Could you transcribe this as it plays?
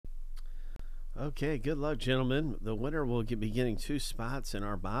Okay, good luck, gentlemen. The winner will be getting 2 spots in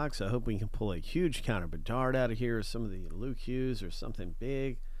our box. I hope we can pull a huge Connor Bedard out of here, or some of the Luke Hughes, or something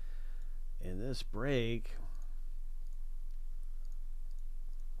big in this break.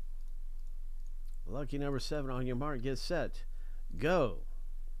 Lucky number 7 on your mark. Get set. Go.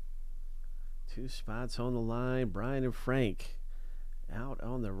 2 spots on the line. Brian and Frank out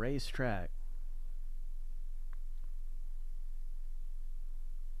on the racetrack.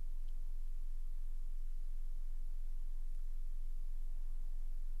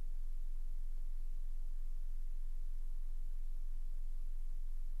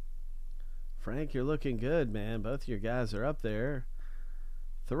 Frank, you're looking good, man. Both of your guys are up there.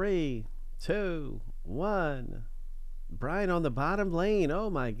 3, 2, 1. Brian on the bottom lane.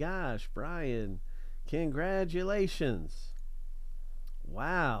 Oh my gosh, Brian. Congratulations.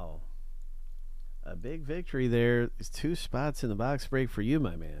 Wow. A big victory there. It's 2 spots in the box break for you,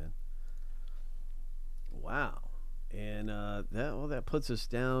 my man. Wow. And that puts us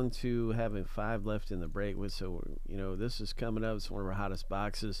down to having 5 left in the break. So this is coming up. It's one of our hottest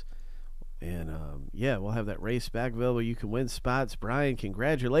boxes. And we'll have that race back available. You can win spots. Brian,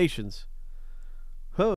 congratulations.